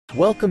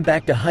Welcome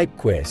back to Hype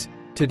Quiz.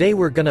 Today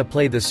we're gonna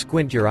play the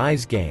Squint Your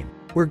Eyes game.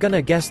 We're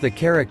gonna guess the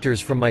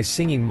characters from my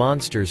singing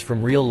monsters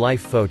from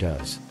real-life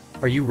photos.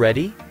 Are you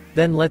ready?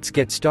 Then let's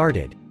get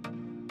started.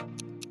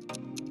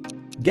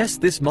 Guess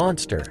this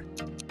monster.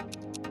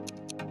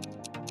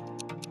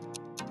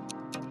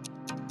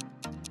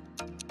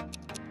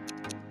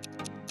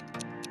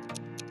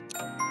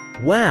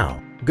 Wow,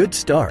 good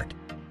start.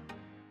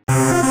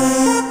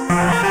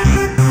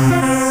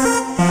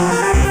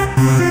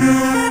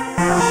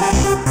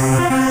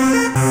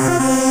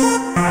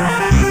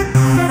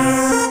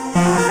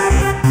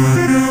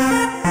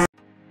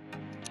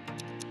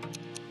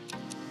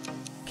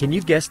 Can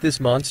you guess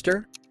this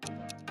monster?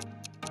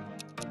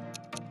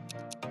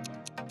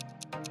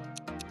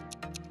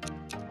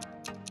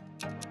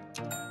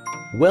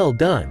 Well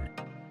done.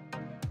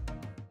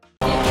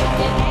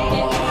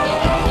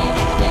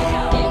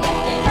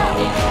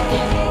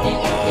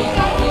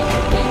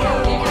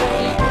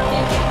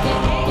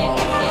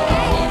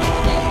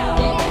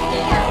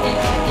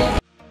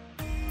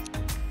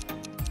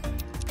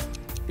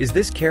 Is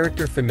this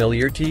character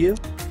familiar to you?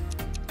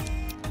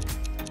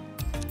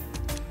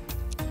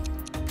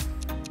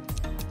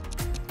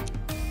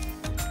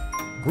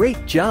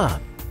 Great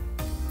job!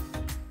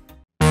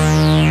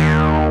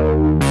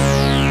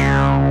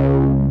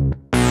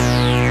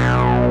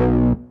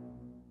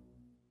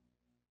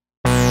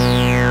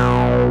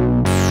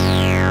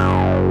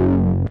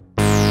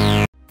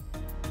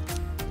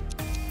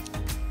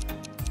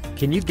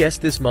 Can you guess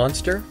this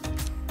monster?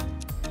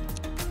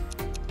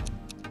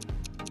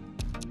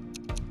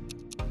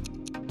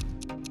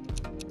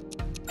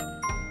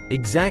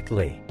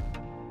 Exactly.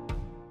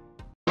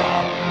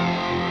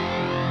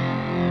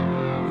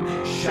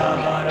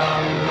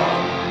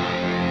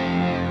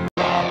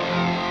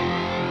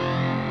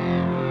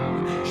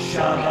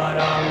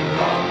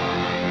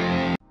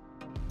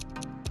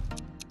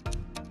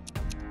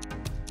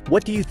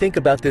 What do you think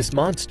about this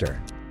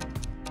monster?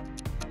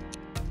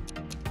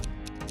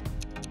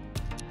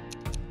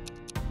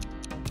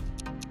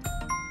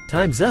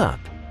 Time's up.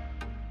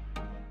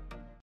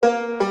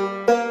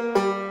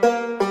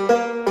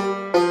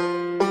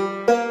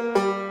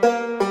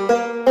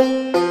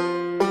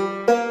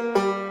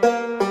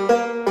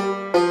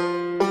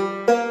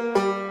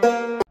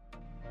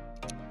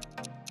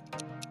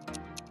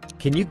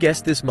 Can you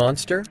guess this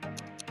monster?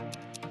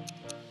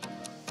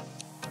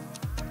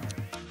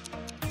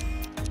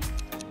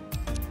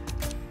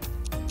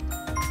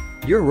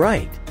 You're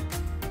right.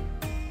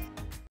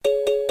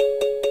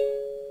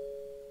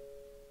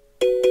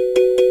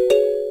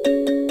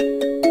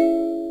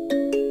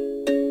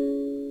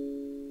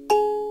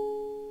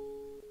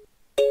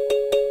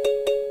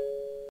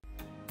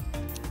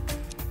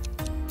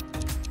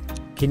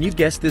 Can you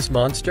guess this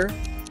monster?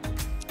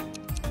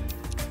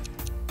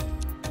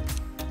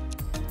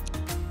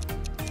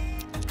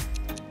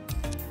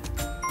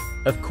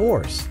 Of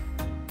course.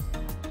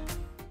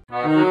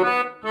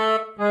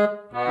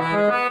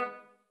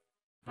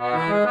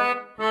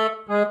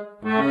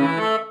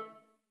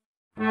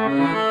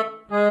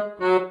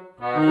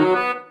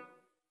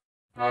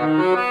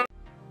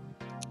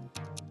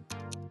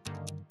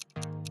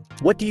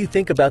 What do you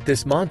think about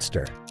this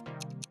monster?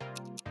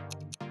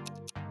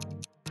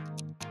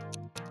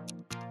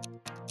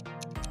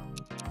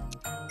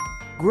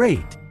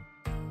 Great!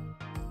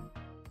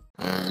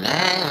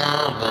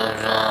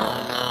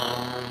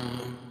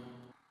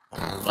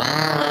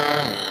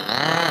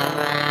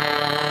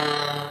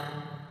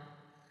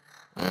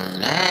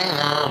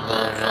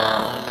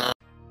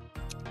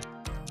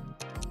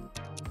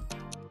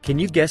 Can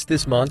you guess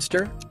this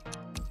monster?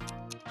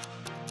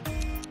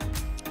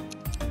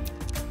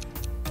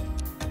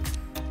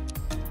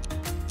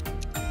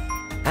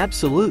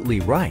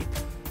 Absolutely right.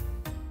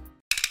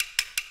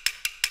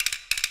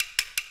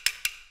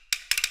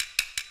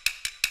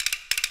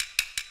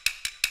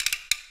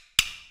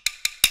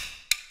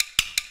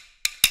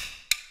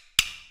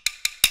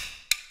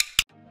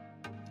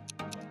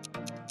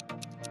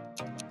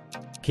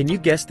 Can you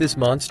guess this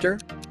monster?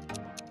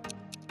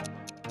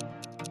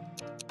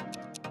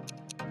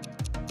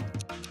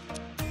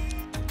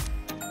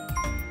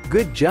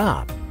 Good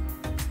job!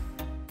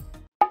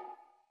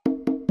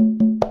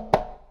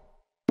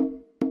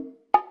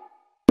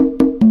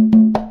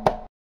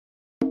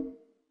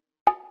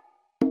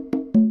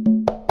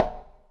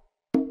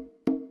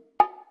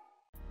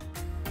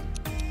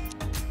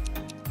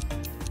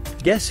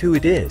 Guess who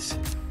it is?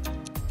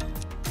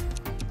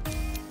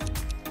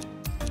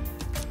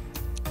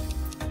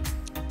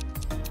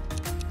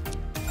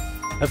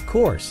 Of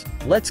course,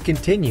 let's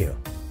continue.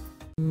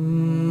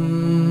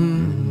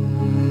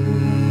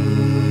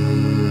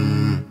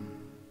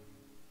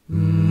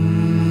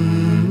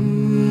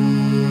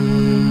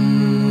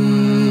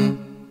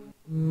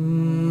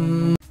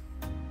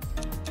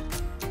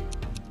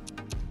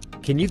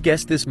 Can you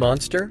guess this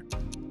monster?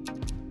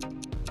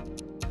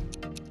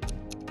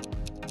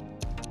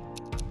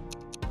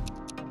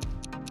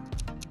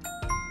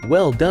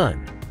 Well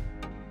done.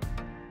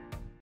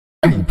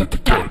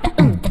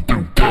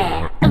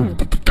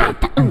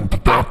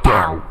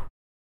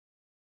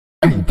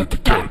 Can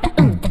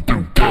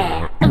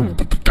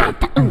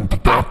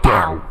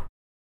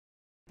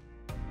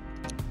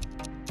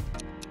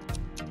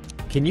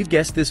you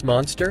guess this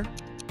monster?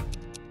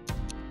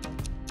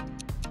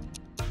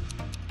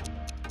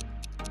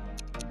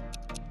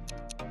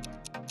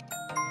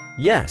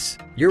 Yes,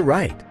 you're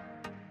right.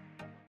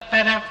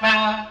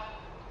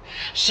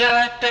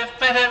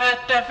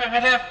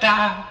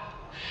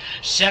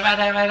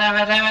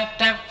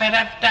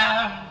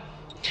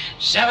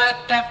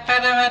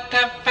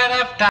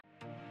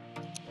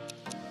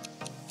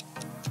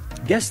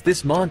 Guess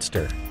this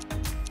monster.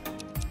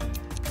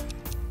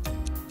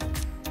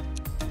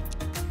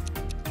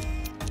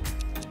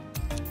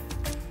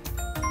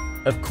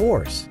 Of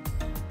course.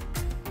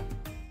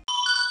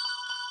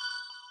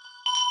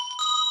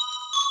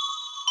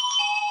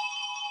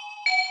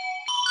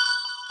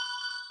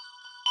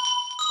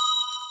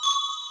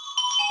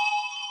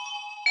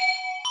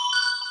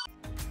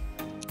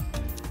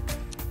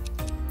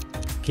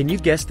 Can you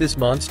guess this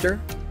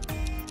monster?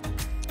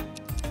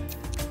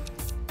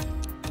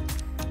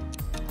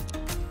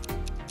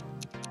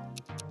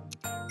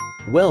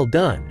 Well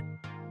done.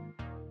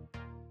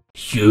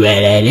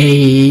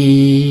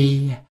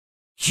 Jeeode,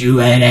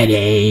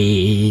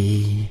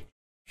 Jeeode,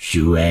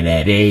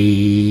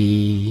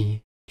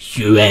 Jeeode,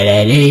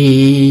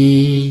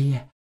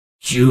 Jeeode,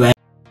 Jeeode.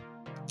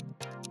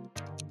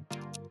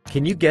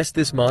 Can you guess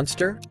this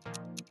monster?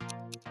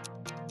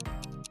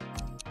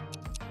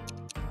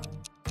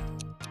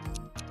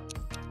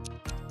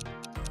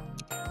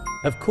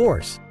 Of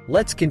course.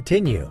 Let's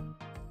continue.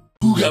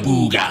 Ooga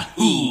booga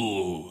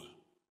ooh,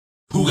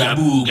 ooga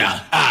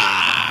booga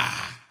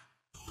ah,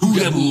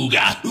 ooga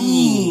booga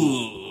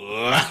ooh.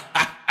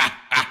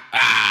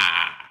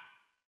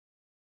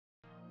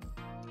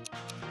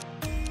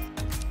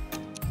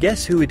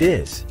 Guess who it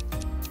is?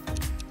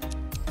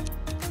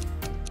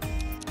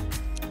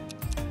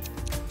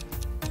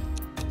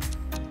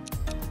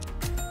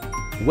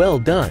 Well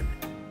done.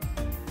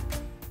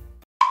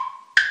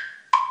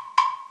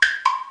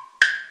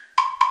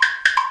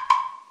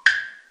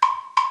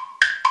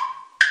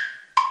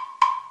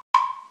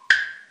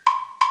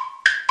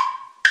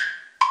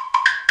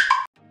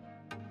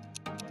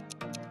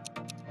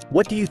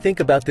 What do you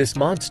think about this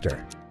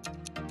monster?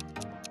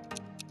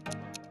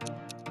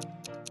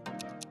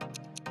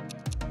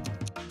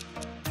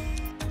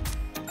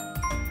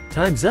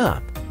 Time's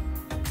up.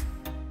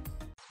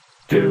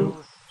 Do.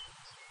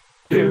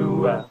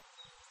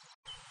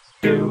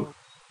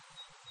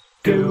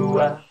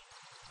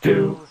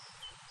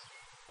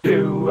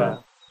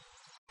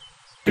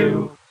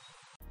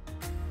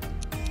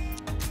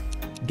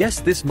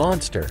 Guess this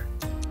monster.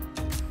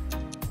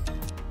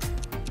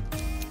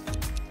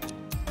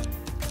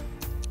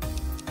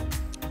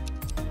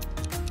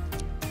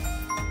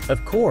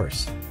 Of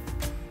course.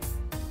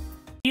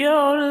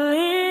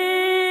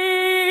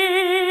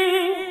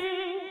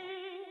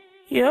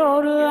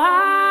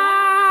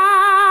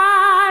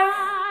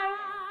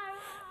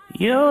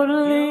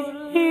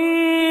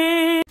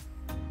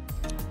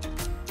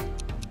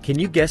 Can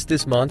you guess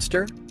this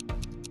monster?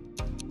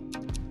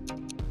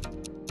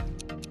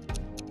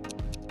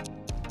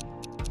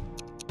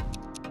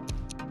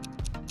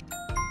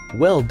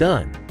 Well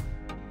done.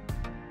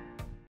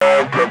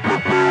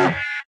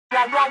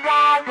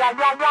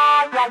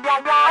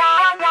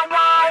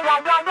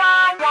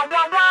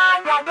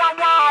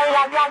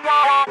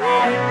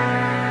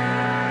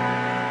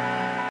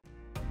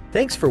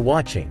 Thanks for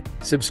watching.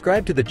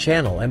 Subscribe to the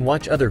channel and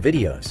watch other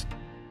videos.